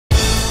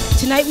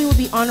Tonight we will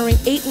be honoring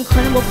 8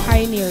 incredible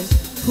pioneers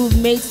who've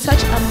made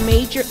such a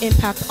major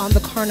impact on the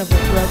Carnival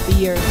throughout the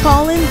years.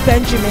 Colin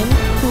Benjamin,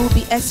 who will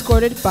be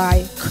escorted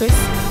by Chris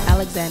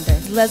Alexander.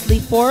 Leslie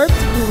Forbes,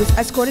 who is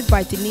escorted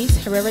by Denise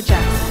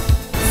Herrera-Jackson.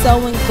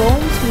 Selwyn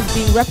Gomes, who is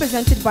being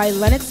represented by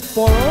Lennox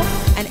Borrow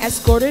and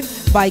escorted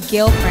by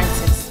Gail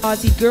Francis.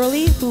 Ozzy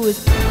Gurley, who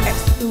is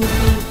being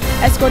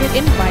escorted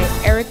in by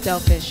Eric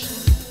Delfish.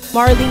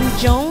 Marlene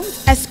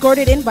Jones,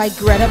 escorted in by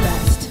Greta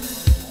Best.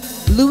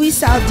 Louis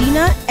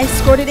Saldina,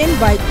 escorted in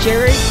by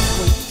Jared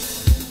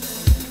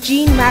Waits.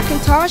 Jean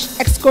McIntosh,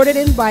 escorted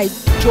in by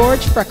George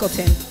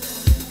Freckleton.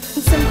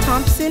 Vincent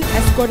Thompson,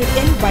 escorted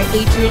in by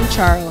Adrian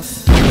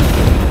Charles.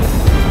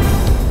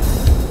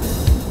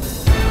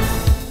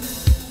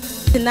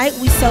 Tonight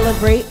we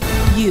celebrate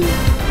you.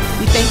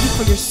 We thank you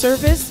for your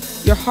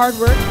service, your hard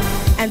work,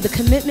 and the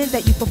commitment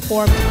that you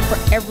performed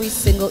for every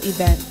single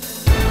event.